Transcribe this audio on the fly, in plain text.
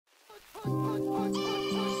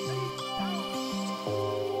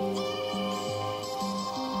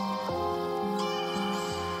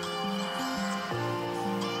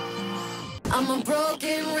I'm a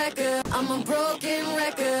broken record. I'm a broken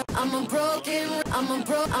record. I'm a broken. I'm a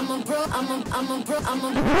bro. I'm a bro. I'm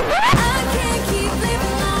a. I can't keep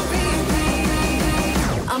living on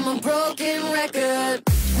repeat. I'm a broken record.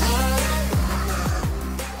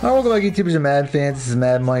 Alright, welcome back, YouTubers and Madden fans. This is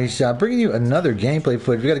Madden Money Shot, bringing you another gameplay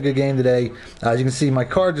footage. We got a good game today. As you can see, my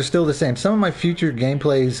cards are still the same. Some of my future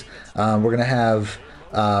gameplays, we're gonna have.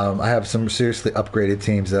 I have some seriously upgraded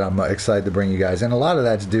teams that I'm excited to bring you guys, and a lot of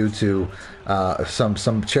that's due to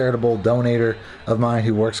some charitable donator of mine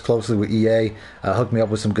who works closely with EA, hooked me up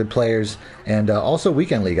with some good players, and also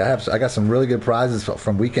Weekend League. I got some really good prizes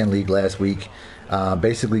from Weekend League last week.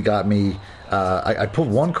 Basically got me. I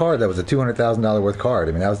pulled one card that was a $200,000 worth card.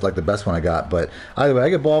 I mean, that was like the best one I got. But either way, I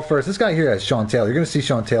get ball first. This guy here has Sean Taylor. You're going to see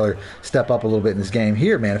Sean Taylor step up a little bit in this game.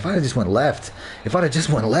 Here, man, if I had just went left, it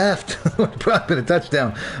would have probably been a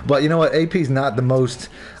touchdown. But you know what? AP's not the most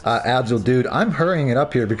agile dude. I'm hurrying it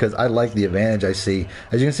up here because I like the advantage I see.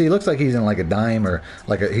 As you can see, he looks like he's in like a dime or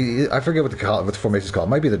like I forget what the formation is called. It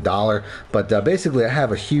might be the dollar. But basically, I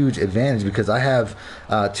have a huge advantage because I have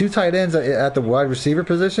two tight ends at the wide receiver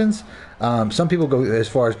positions. Some people go as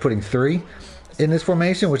far as putting 3 in this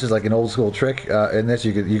formation, which is like an old school trick. In this,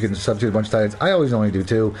 you can substitute a bunch of tight ends. I always only do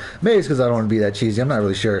 2. Maybe it's because I don't want to be that cheesy. I'm not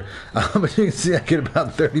really sure. But you can see I get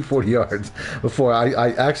about 30, 40 yards before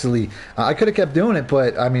I actually... I could have kept doing it,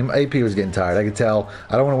 but I mean, AP was getting tired. I could tell.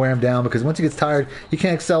 I don't want to wear him down because once he gets tired, he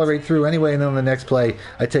can't accelerate through anyway. And then on the next play,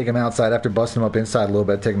 I take him outside. After busting him up inside a little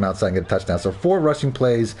bit, I take him outside and get a touchdown. So 4 rushing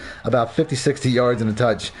plays, about 50, 60 yards and a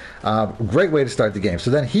touch. Great way to start the game. So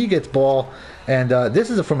then he gets ball. And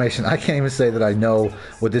this is a formation. I can't even say that I know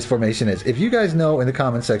what this formation is. If you guys know in the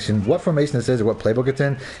comment section what formation this is or what playbook it's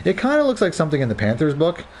in, it kind of looks like something in the Panthers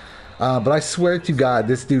book. But I swear to God,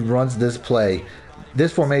 this dude runs this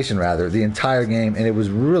formation rather, the entire game, and it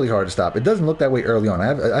was really hard to stop. It doesn't look that way early on. I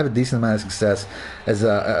have a decent amount of success. As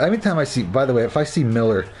every time I see, by the way, if I see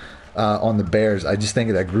Miller on the Bears, I just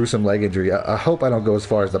think of that gruesome leg injury. I hope I don't go as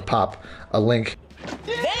far as to pop a link.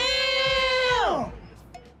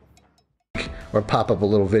 Or pop up a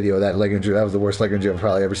little video of that leg injury. That was the worst leg injury I've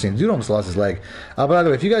probably ever seen. Dude almost lost his leg. By the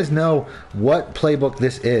way, if you guys know what playbook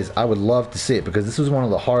this is, I would love to see it because this was one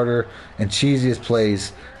of the harder and cheesiest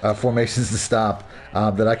plays, formations to stop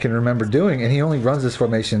that I can remember doing. And he only runs this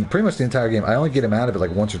formation pretty much the entire game. I only get him out of it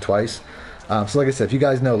like once or twice. So like I said, if you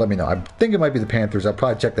guys know, let me know. I think it might be the Panthers. I'll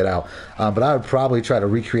probably check that out. But I would probably try to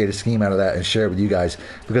recreate a scheme out of that and share it with you guys.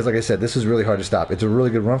 Because like I said, this is really hard to stop. It's a really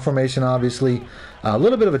good run formation, obviously. A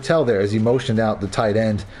little bit of a tell there as he motioned out the tight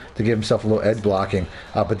end to give himself a little edge blocking.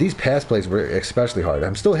 But these pass plays were especially hard.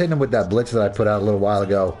 I'm still hitting him with that blitz that I put out a little while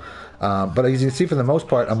ago. But as you can see, for the most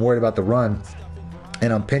part, I'm worried about the run.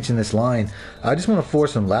 And I'm pinching this line. I just want to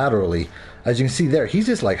force him laterally. As you can see there, he's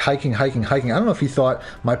just like hiking. I don't know if he thought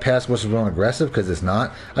my pass was run aggressive because it's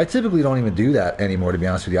not. I typically don't even do that anymore, to be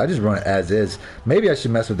honest with you. I just run it as is. Maybe I should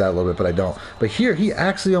mess with that a little bit, but I don't. But here, he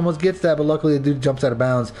actually almost gets that, but luckily the dude jumps out of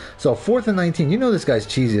bounds. So 4th and 19, you know this guy's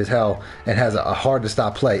cheesy as hell and has a hard to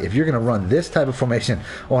stop play. If you're going to run this type of formation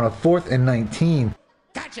on a 4th and 19...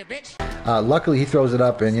 Gotcha, bitch. Luckily, he throws it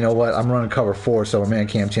up, and you know what? I'm running cover 4, so my man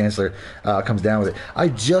Cam Chancellor comes down with it. I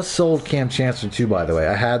just sold Cam Chancellor too, by the way.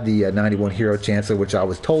 I had the 91 Hero Chancellor, which I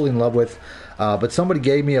was totally in love with, but somebody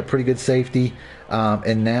gave me a pretty good safety,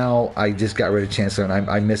 and now I just got rid of Chancellor, and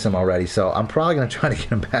I miss him already, so I'm probably going to try to get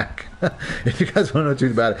him back. If you guys want to know the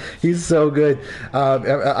truth about it, he's so good.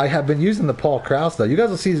 I have been using the Paul Krause, though. You guys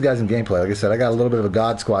will see these guys in gameplay. Like I said, I got a little bit of a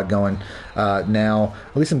God Squad going now.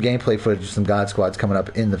 At least some gameplay footage of some God Squads coming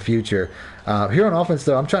up in the future. Here on offense,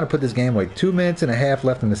 though, I'm trying to put this game like 2 minutes and a half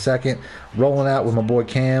left in the second. Rolling out with my boy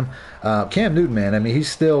Cam. Cam Newton, man. I mean,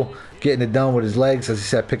 he's still getting it done with his legs. As he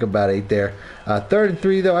said, pick up about 8 there. 3rd and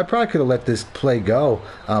 3, though. I probably could have let this play go,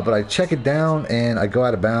 but I check it down and I go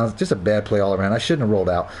out of bounds. Just a bad play all around. I shouldn't have rolled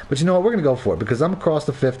out. But you know what? We're going to go for it because I'm across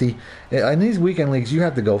the 50. In these weekend leagues, you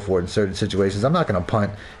have to go for it in certain situations. I'm not going to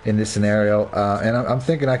punt in this scenario, and I'm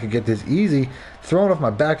thinking I could get this easy. Throwing off my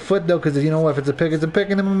back foot, though, because you know what? If it's a pick, it's a pick,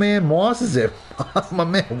 and then my man Moss is it. My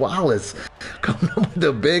man Wallace coming up with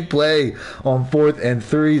the big play on 4th and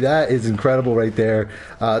 3. That is incredible right there.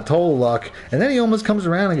 Total luck. And then he almost comes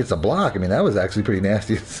around and gets a block. I mean, that was actually pretty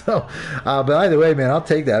nasty. So, but either way, man, I'll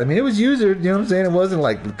take that. I mean, it was user, you know what I'm saying? It wasn't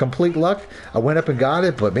like complete luck. I went up and got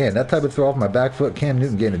it, but man, that type of throw off my back foot, Cam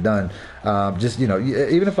Newton getting it done. Just, you know,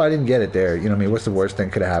 even if I didn't get it there, you know what I mean, what's the worst thing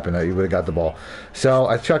could have happened? You would have got the ball. So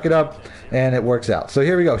I chuck it up, and it works out. So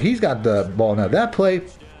here we go. He's got the ball now. That play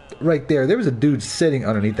right there. There was a dude sitting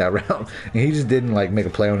underneath that route, and he just didn't like make a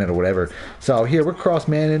play on it or whatever. So here we're cross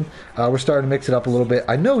manning. We're starting to mix it up a little bit.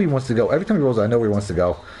 I know he wants to go. Every time he rolls, I know where he wants to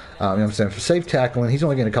go. You know what I'm saying? For safe tackling, he's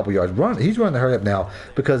only getting a couple yards. He's running the hurry up now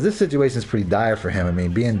because this situation is pretty dire for him. I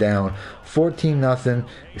mean, being down 14-0,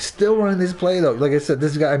 still running this play though. Like I said,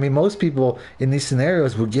 this guy. I mean, most people in these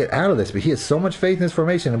scenarios would get out of this, but he has so much faith in his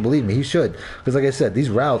formation, and believe me, he should. Because like I said,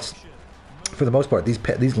 these routes, for the most part,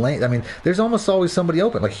 these lanes, I mean, there's almost always somebody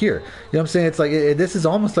open. Like here, you know what I'm saying? It's like this is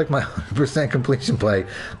almost like my 100% completion play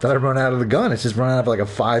that I run out of the gun. It's just running out of like a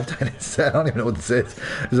 5 tight end set. I don't even know what this is.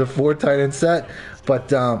 It's a 4 tight end set,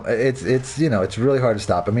 but it's you know, it's really hard to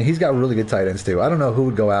stop. I mean, he's got really good tight ends too. I don't know who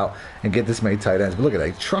would go out and get this many tight ends, but look at that,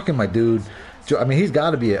 he's trucking my dude. I mean, he's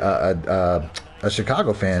got to be a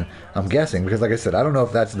Chicago fan, I'm guessing, because like I said, I don't know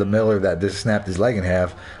if that's the Miller that just snapped his leg in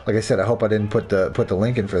half. Like I said, I hope I didn't put the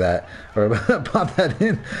link in for that or pop that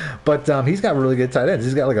in. But he's got really good tight ends.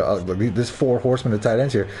 He's got like this 4 horsemen of tight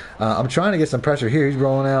ends here. I'm trying to get some pressure here. He's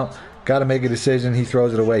rolling out. Got to make a decision. He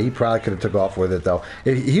throws it away. He probably could have took off with it though.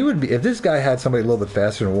 If this guy had somebody a little bit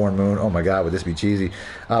faster than Warren Moon, oh my God, would this be cheesy?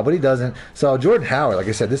 But he doesn't. So Jordan Howard, like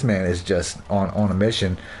I said, this man is just on a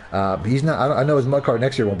mission. He's not. I know his mud card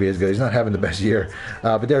next year won't be as good. He's not having the best year.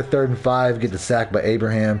 But they're 3rd and 5. Get the sack by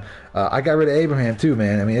Abraham. I got rid of Abraham too,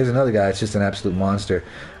 man. I mean, there's another guy. It's just an absolute monster.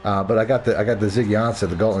 But I got the Zig Janssen,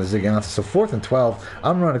 the Galton, the Zig Janssen. So 4th and 12.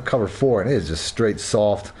 I'm running cover 4, and it is just straight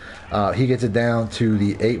soft. He gets it down to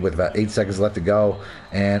the 8 with about 8 seconds left to go,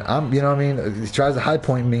 and you know what I mean. He tries to high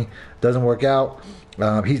point me, doesn't work out.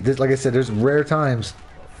 Like I said, there's rare times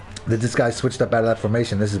that this guy switched up out of that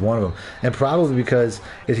formation. This is one of them, and probably because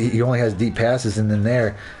he only has deep passes, and then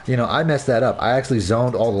there, you know, I messed that up. I actually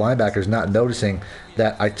zoned all the linebackers, not noticing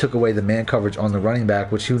that I took away the man coverage on the running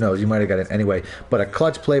back, which who knows, you might have got it anyway. But a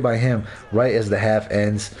clutch play by him right as the half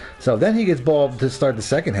ends. So then he gets ball to start the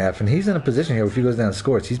second half, and he's in a position here. If he goes down and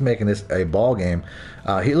scores, he's making this a ball game.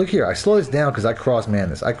 Look here, I slow this down because I cross-man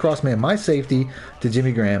this. I cross-man my safety to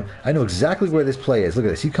Jimmy Graham. I know exactly where this play is. Look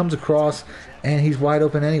at this. He comes across, and he's wide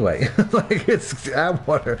open anyway. Like it's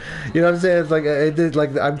Atwater. You know what I'm saying? It's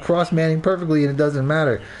like I'm cross-manning perfectly, and it doesn't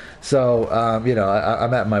matter. So, you know,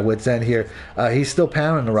 I'm at my wit's end here. He's still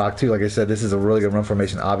pounding the rock, too. Like I said, this is a really good run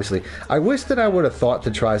formation, obviously. I wish that I would have thought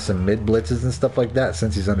to try some mid-blitzes and stuff like that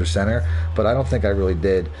since he's under center, but I don't think I really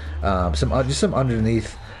did. Just some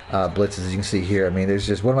underneath blitzes, as you can see here. I mean, there's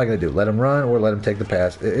just, what am I going to do? Let him run or let him take the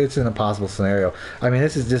pass? It's an impossible scenario. I mean,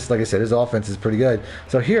 this is just, like I said, his offense is pretty good.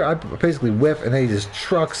 So here, I basically whiff, and then he just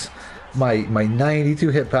trucks my 92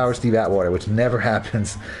 hit power Steve Atwater, which never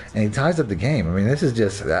happens, and he ties up the game. I mean, this is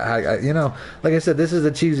just, you know, like I said, this is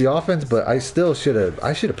a cheesy offense, but I still should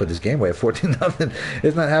have put this game away at 14-0.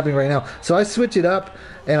 It's not happening right now. So I switch it up,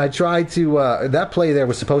 and I tried to, that play there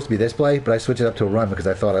was supposed to be this play, but I switched it up to a run because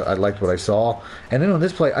I thought I liked what I saw. And then on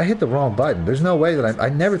this play, I hit the wrong button. There's no way that I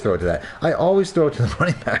never throw it to that. I always throw it to the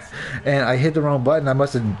running back, and I hit the wrong button. I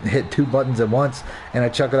must have hit 2 buttons at once, and I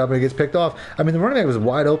chuck it up and it gets picked off. I mean, the running back was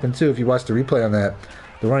wide open too. If you watch the replay on that,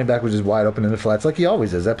 the running back was just wide open in the flats like he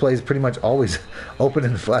always is. That play is pretty much always open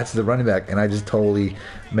in the flats to the running back, and I just totally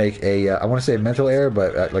make I want to say a mental error,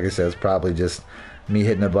 but like I said, it's probably just me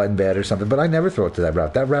hitting a button bad or something. But I never throw it to that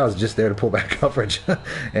route. That route is just there to pull back coverage, and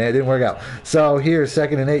it didn't work out. So here,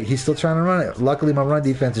 2nd and 8, he's still trying to run it. Luckily, my run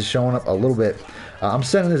defense is showing up a little bit. I'm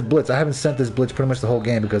sending this blitz. I haven't sent this blitz pretty much the whole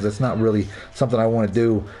game because it's not really something I want to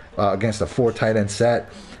do against a 4 tight end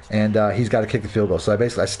set. And he's got to kick the field goal. So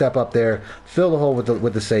I step up there, fill the hole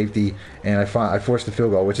with the safety, and I force the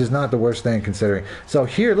field goal, which is not the worst thing considering. So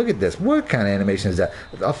here, look at this. What kind of animation is that?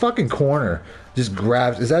 A fucking corner just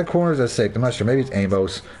grabs. Is that a corner or is that safe? I'm not sure. Maybe it's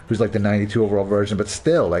Amos, who's like the 92 overall version. But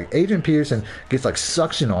still, like Adrian Peterson gets like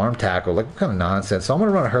suction arm tackle. Like what kind of nonsense? So I'm going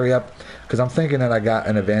to run a hurry up because I'm thinking that I got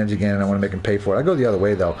an advantage again and I want to make him pay for it. I go the other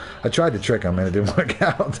way though. I tried to trick him and it didn't work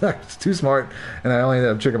out. It's too smart and I only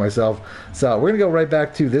ended up tricking myself. So we're going to go right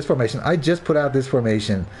back to this formation. I just put out this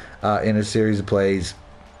formation in a series of plays.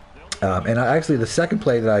 And actually, the second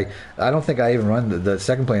play that I don't think I even run the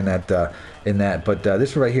second play in that, but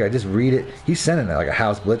this one right here, I just read it. He's sending it like a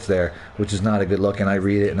house blitz there, which is not a good look, and I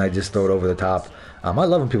read it and I just throw it over the top. I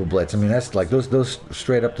love when people blitz. I mean, that's like those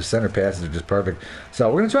straight up to center passes are just perfect.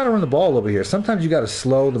 So we're gonna try to run the ball over here. Sometimes you got to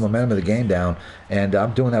slow the momentum of the game down, and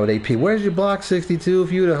I'm doing that with AP. Where's your block, 62?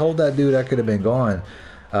 If you would have hold that dude, that could have been gone.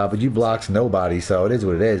 But you blocks nobody, so it is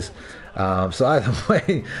what it is. So either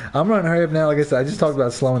way, I'm running hurry up now. Like I said, I just talked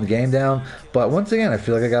about slowing the game down, but once again, I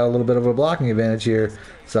feel like I got a little bit of a blocking advantage here.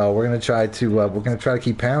 So we're gonna try to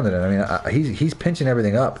keep pounding it. I mean, he's pinching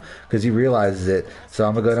everything up because he realizes it. So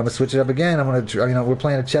I'm gonna switch it up again. I'm gonna, we're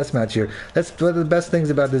playing a chess match here. That's one of the best things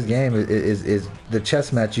about this game is the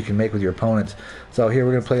chess match you can make with your opponents. So here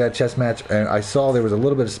we're gonna play that chess match, and I saw there was a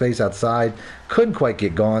little bit of space outside. Couldn't quite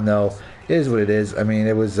get going though. It is what it is. I mean,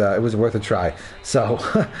 it was worth a try. So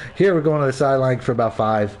here we're going to the sideline for about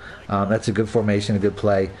 5. That's a good formation, a good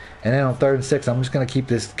play. And then on 3rd and 6, I'm just going to keep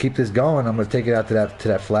this going. I'm going to take it out to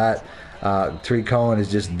that flat. Tariq Cohen is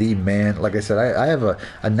just the man. Like I said, I have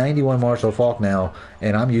a 91 Marshall Faulk now,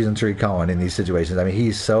 and I'm using Tariq Cohen in these situations. I mean,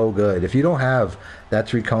 he's so good. If you don't have that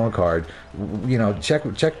Tariq Cohen card,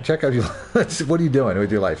 check out your what are you doing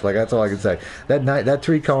with your life? Like, that's all I can say. That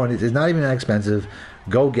Tariq Cohen is not even that expensive.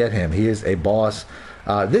 Go get him. He is a boss.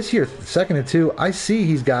 This here, 2nd and 2, I see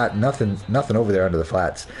he's got nothing over there under the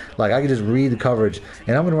flats. Like, I can just read the coverage,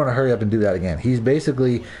 and I'm going to want to hurry up and do that again. He's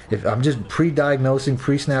basically, if I'm just pre-diagnosing,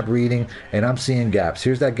 pre-snap reading, and I'm seeing gaps.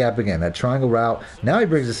 Here's that gap again, that triangle route. Now he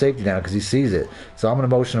brings the safety down because he sees it. So I'm going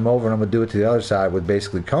to motion him over, and I'm going to do it to the other side with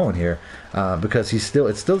basically Cohen here, because it's still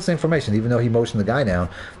the same formation. Even though he motioned the guy down,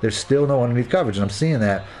 there's still no underneath coverage, and I'm seeing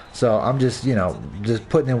that. So I'm just, just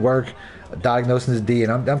putting in work, diagnosing his D,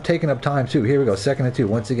 and I'm taking up time too. Here we go, 2nd and 2.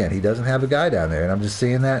 Once again, he doesn't have a guy down there, and I'm just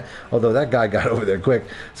seeing that. Although that guy got over there quick,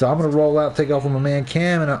 so I'm gonna roll out, take off with my man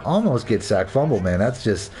Cam, and I almost get sack fumble. Man, that's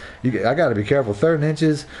just I got to be careful. 3rd and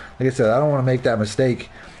inches. Like I said, I don't want to make that mistake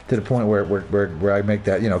to the point where I make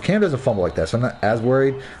that. Cam doesn't fumble like that, so I'm not as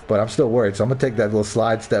worried, but I'm still worried. So I'm gonna take that little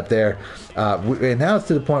slide step there, and now it's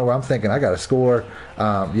to the point where I'm thinking I got to score.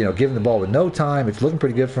 Giving the ball with no time, it's looking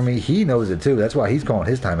pretty good for me. He knows it too. That's why he's calling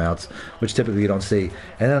his timeouts, which typically you don't see.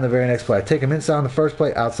 And then on the very next play, I take him inside on the first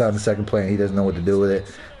play, outside on the second play, and he doesn't know what to do with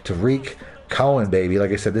it. Tariq Cohen, baby.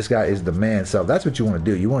 Like I said, this guy is the man. So that's what you want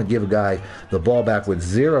to do. You want to give a guy the ball back with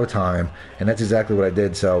 0 time, and that's exactly what I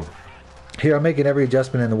did. So here I'm making every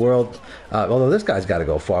adjustment in the world, although this guy's got to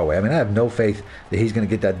go far away. I mean, I have no faith that he's going to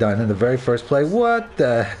get that done. In the very first play, what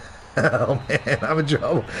the hell, man, I'm in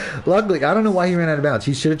trouble. Luckily, I don't know why he ran out of bounds.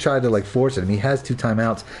 He should have tried to force it. I mean, he has 2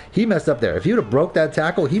 timeouts. He messed up there. If he would have broke that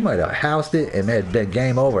tackle, he might have housed it and it had been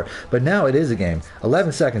game over. But now it is a game.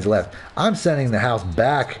 11 seconds left. I'm sending the house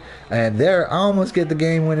back, and there I almost get the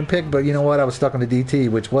game-winning pick. But you know what? I was stuck on the DT,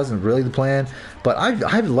 which wasn't really the plan. But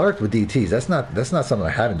I've lurked with DTs. That's not something I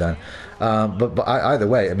haven't done. But either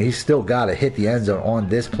way, I mean, he's still got to hit the end zone on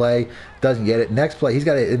this play. Doesn't get it. Next play, he's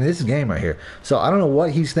got it. I mean, this is game right here. So I don't know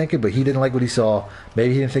what he's thinking, but he didn't like what he saw.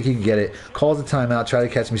 Maybe he didn't think he could get it. Calls a timeout, try to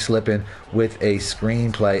catch me slipping with a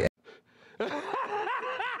screenplay.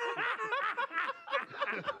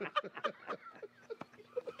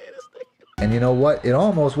 And you know what? It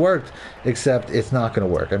almost worked, except it's not going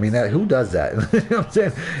to work. I mean, who does that? You know what I'm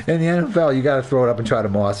saying? In the NFL, you got to throw it up and try to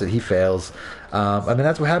moss it. He fails. I mean,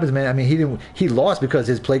 that's what happens, man. I mean, he lost because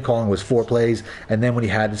his play calling was 4 plays, and then when he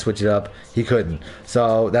had to switch it up, he couldn't.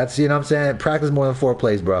 So that's, you know what I'm saying? Practice more than 4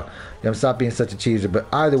 plays, bro. Stop being such a cheeser. But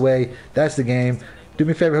either way, that's the game. Do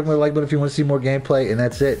me a favor, hit my like button if you want to see more gameplay, and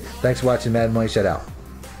that's it. Thanks for watching Madden Money. Shout out.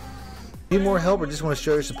 Need more help or just want to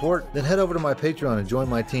show your support? Then head over to my Patreon and join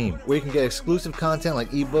my team, where you can get exclusive content like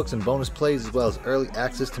ebooks and bonus plays, as well as early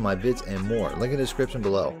access to my vids and more. Link in the description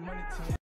below.